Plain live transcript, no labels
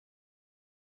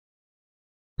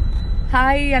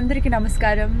Hi, Andariki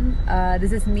Namaskaram.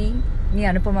 This is me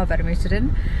Anupama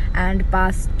Parameswaran, and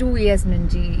past 2 years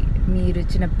nunchi meer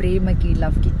ichina premaki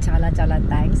love ki chala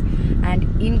thanks. And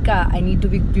inka I need to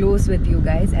be close with you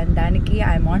guys, and daniki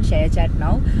I am on ShareChat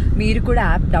now. Meer kuda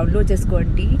app download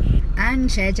cheskondi, and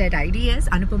ShareChat ID is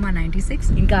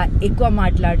Anupama96. Inka ekkuva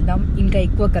maatladam, inka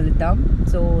ekkuva kaludam.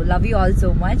 So love you all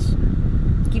so much.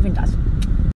 Keep in touch.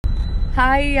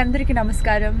 Hi, Andariki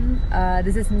Namaskaram.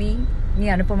 This is me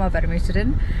Anupama Parameswaran,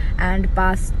 and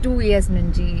past 2 years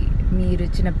nunchi meer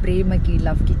ichina premaki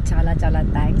love ki chala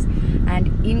thanks.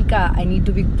 And inka I need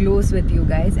to be close with you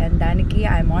guys, and daniki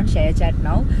I am on ShareChat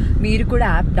now. Meer kuda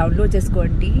app download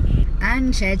cheskondi,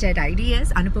 and ShareChat ID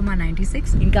is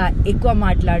Anupama96. Inka ekkuva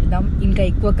maatladam, inka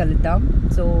ekkuva kaludam.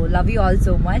 So love you all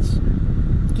so much.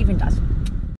 Keep in touch.